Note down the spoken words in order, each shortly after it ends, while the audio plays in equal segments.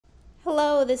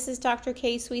Hello, this is Dr.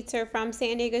 Kaye Sweetser from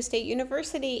San Diego State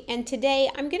University, and today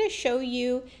I'm going to show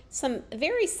you some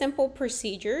very simple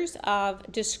procedures of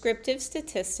descriptive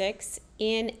statistics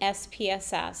in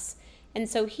SPSS. And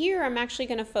so here I'm actually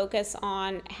going to focus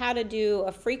on how to do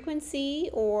a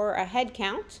frequency or a head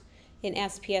count in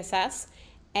SPSS,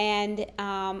 and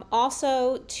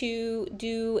also to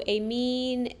do a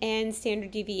mean and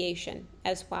standard deviation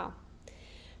as well.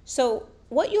 So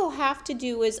what you'll have to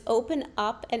do is open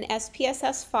up an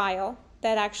SPSS file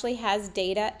that actually has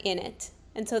data in it.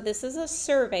 And so this is a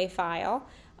survey file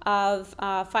of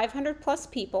 500 plus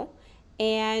people.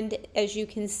 And as you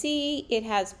can see, it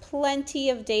has plenty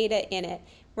of data in it.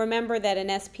 Remember that in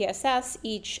SPSS,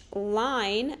 each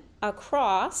line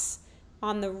across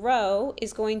on the row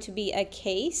is going to be a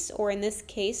case, or in this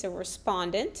case, a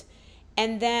respondent.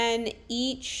 And then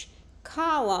each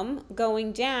column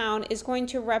going down is going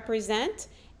to represent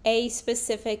a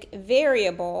specific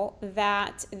variable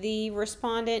that the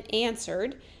respondent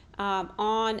answered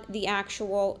on the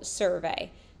actual survey.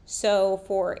 So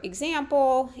for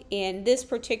example, in this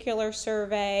particular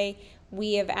survey,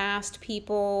 we have asked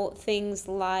people things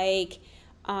like,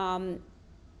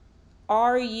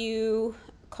 are you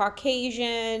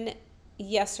Caucasian?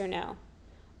 Yes or no?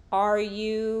 Are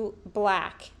you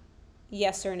black?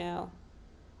 Yes or no?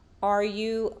 Are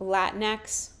you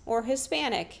Latinx or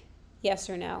Hispanic?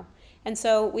 Yes or no? And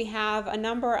so we have a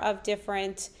number of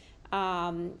different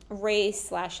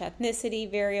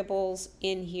race/ethnicity variables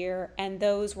in here, and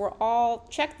those were all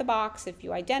check the box if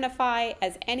you identify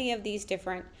as any of these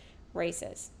different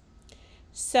races.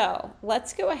 So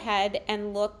let's go ahead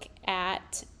and look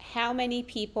at how many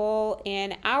people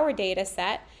in our data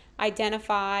set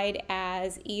identified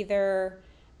as either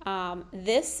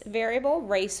this variable,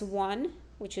 race 1,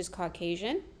 which is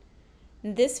Caucasian,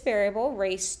 this variable,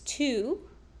 race 2,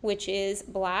 which is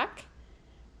black,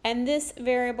 and this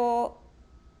variable,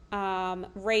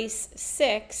 race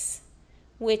 6,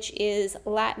 which is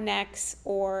Latinx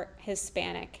or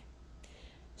Hispanic.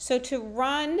 So to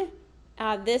run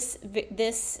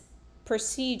this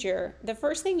procedure, the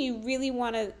first thing you really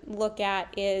want to look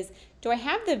at is, do I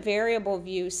have the variable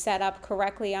view set up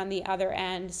correctly on the other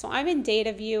end? So I'm in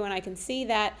data view and I can see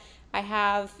that I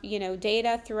have,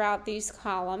 data throughout these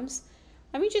columns.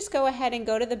 Let me just go ahead and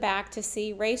go to the back to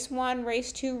see race 1,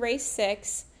 race 2, race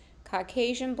 6,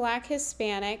 Caucasian, black,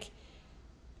 Hispanic.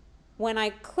 When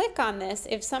I click on this,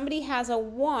 if somebody has a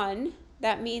 1,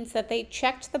 that means that they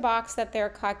checked the box that they're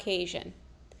Caucasian.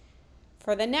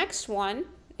 For the next one,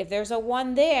 if there's a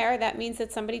 1 there, that means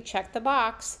that somebody checked the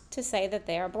box to say that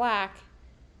they are black.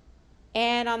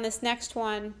 And on this next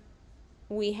one,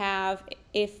 we have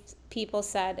if people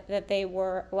said that they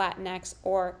were Latinx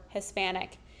or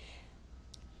Hispanic.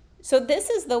 So this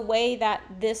is the way that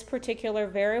this particular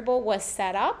variable was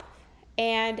set up,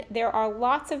 and there are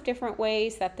lots of different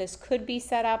ways that this could be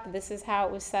set up. This is how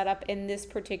it was set up in this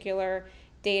particular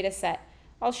data set.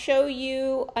 I'll show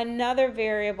you another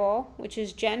variable, which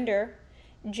is gender.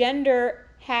 Gender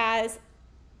has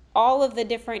all of the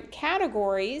different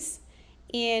categories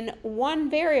in one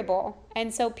variable,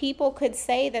 and so people could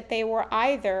say that they were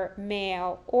either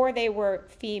male, or they were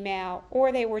female,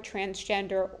 or they were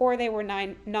transgender, or they were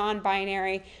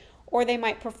non-binary, or they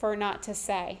might prefer not to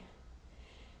say.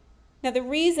 Now the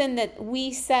reason that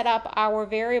we set up our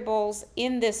variables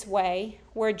in this way,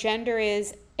 where gender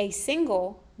is a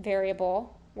single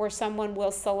variable, where someone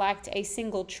will select a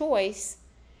single choice,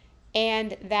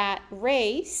 and that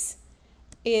race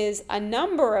is a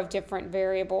number of different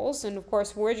variables, and of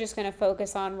course we're just going to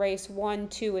focus on race 1,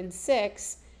 2, and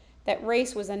 6, that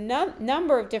race was a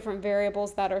number of different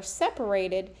variables that are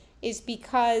separated, is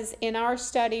because in our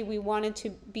study we wanted to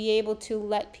be able to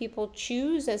let people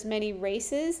choose as many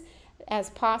races as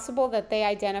possible that they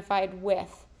identified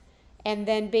with. And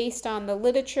then based on the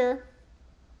literature,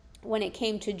 when it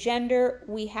came to gender,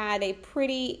 we had a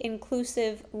pretty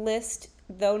inclusive list,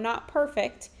 though not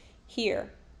perfect,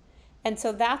 here. And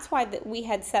so that's why we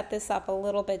had set this up a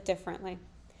little bit differently.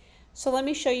 So let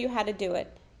me show you how to do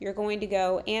it. You're going to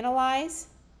go Analyze,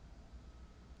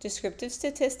 Descriptive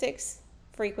Statistics,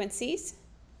 Frequencies.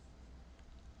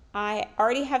 I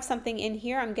already have something in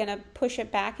here. I'm going to push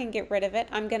it back and get rid of it.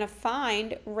 I'm going to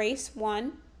find race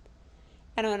 1,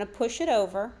 and I'm going to push it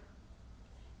over,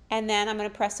 and then I'm going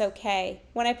to press OK.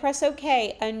 When I press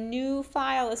OK, a new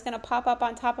file is going to pop up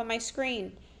on top of my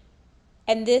screen.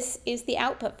 And this is the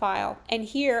output file. And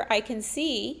here I can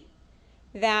see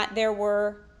that there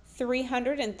were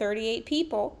 338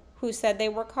 people who said they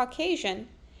were Caucasian,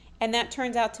 and that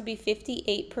turns out to be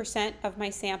 58% of my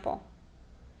sample.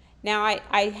 Now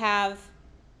I have,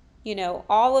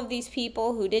 all of these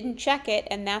people who didn't check it,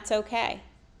 and that's okay.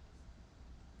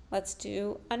 Let's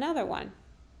do another one.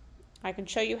 I can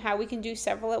show you how we can do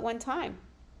several at one time.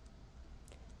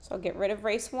 So I'll get rid of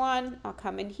race 1. I'll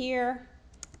come in here.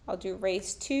 I'll do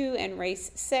race 2 and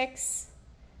race 6.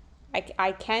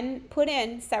 I can put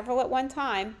in several at one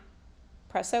time.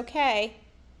 Press OK.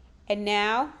 And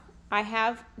now I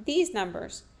have these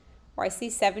numbers, where I see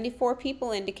 74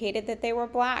 people indicated that they were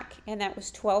black, and that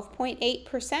was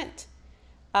 12.8%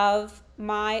 of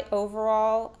my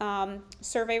overall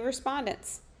survey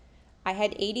respondents. I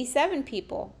had 87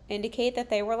 people indicate that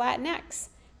they were Latinx.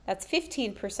 That's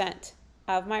 15%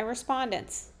 of my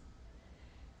respondents.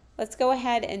 Let's go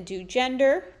ahead and do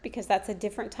gender, because that's a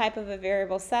different type of a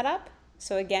variable setup.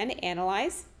 So again,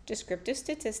 analyze, descriptive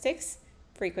statistics,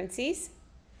 frequencies.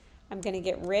 I'm going to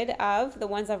get rid of the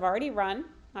ones I've already run.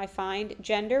 I find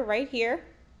gender right here,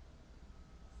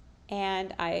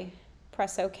 and I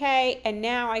press OK, and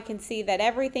now I can see that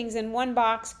everything's in one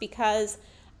box because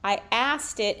I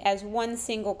asked it as one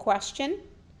single question,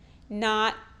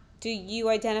 not do you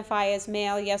identify as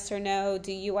male, yes or no?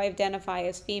 Do you identify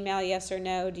as female, yes or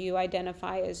no? Do you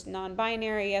identify as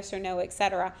non-binary, yes or no,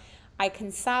 etc. I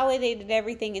consolidated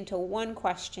everything into one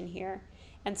question here.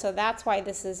 And so that's why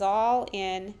this is all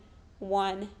in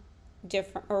one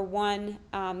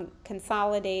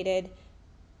consolidated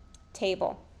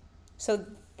table. So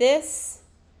this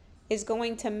is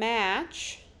going to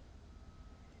match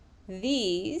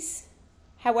these.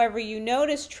 However, you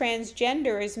notice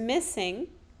transgender is missing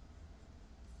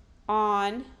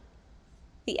on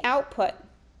the output,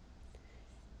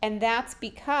 and that's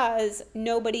because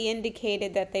nobody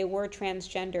indicated that they were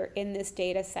transgender in this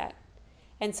data set,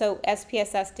 and so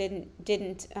SPSS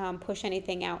didn't push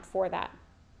anything out for that.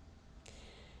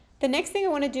 The next thing I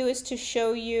want to do is to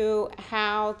show you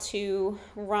how to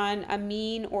run a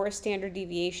mean or a standard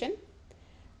deviation.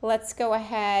 Let's go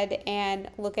ahead and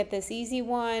look at this easy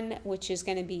one, which is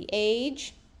going to be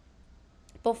age.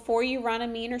 Before you run a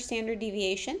mean or standard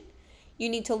deviation, you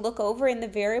need to look over in the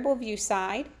variable view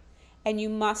side, and you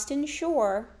must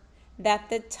ensure that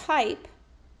the type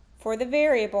for the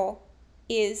variable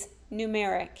is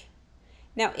numeric.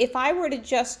 Now, if I were to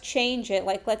just change it,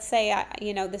 like let's say,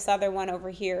 this other one over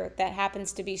here that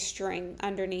happens to be string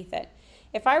underneath it.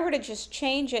 If I were to just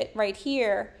change it right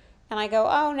here and I go,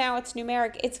 oh, now it's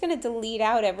numeric, it's going to delete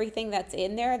out everything that's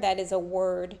in there that is a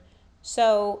word.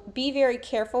 So be very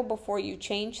careful before you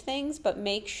change things, but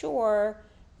make sure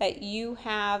that you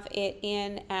have it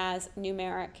in as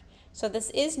numeric. So this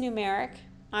is numeric.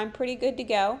 I'm pretty good to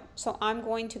go. So I'm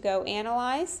going to go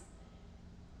analyze,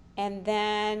 and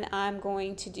then I'm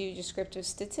going to do descriptive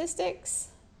statistics,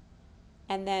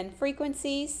 and then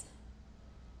frequencies.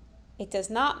 It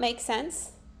does not make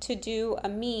sense to do a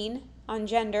mean on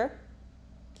gender.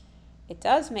 It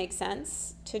does make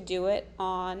sense to do it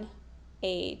on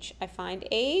age. I find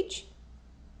age.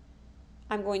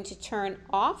 I'm going to turn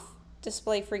off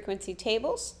display frequency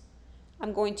tables.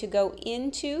 I'm going to go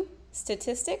into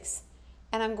statistics,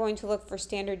 and I'm going to look for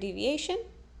standard deviation,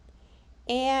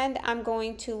 and I'm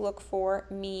going to look for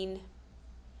mean.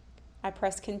 I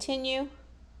press continue.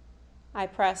 I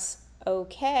press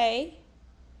OK.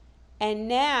 And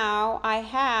now I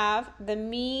have the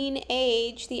mean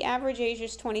age, the average age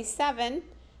is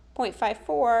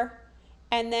 27.54,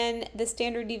 and then the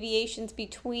standard deviations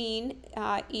between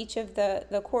each of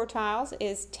the quartiles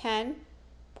is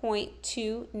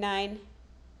 10.29.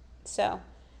 So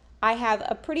I have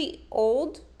a pretty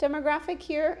old demographic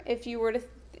here. If you were to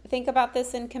think about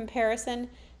this in comparison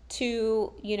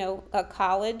to, a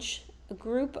college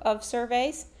group of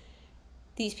surveys,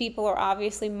 these people are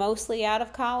obviously mostly out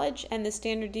of college, and the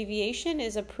standard deviation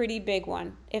is a pretty big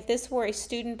one. If this were a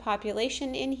student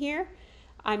population in here,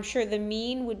 I'm sure the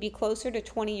mean would be closer to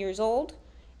 20 years old,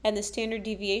 and the standard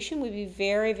deviation would be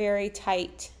very, very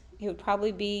tight. It would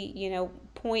probably be,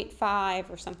 0.5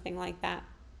 or something like that.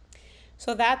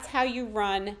 So that's how you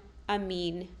run a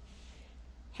mean.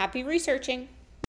 Happy researching.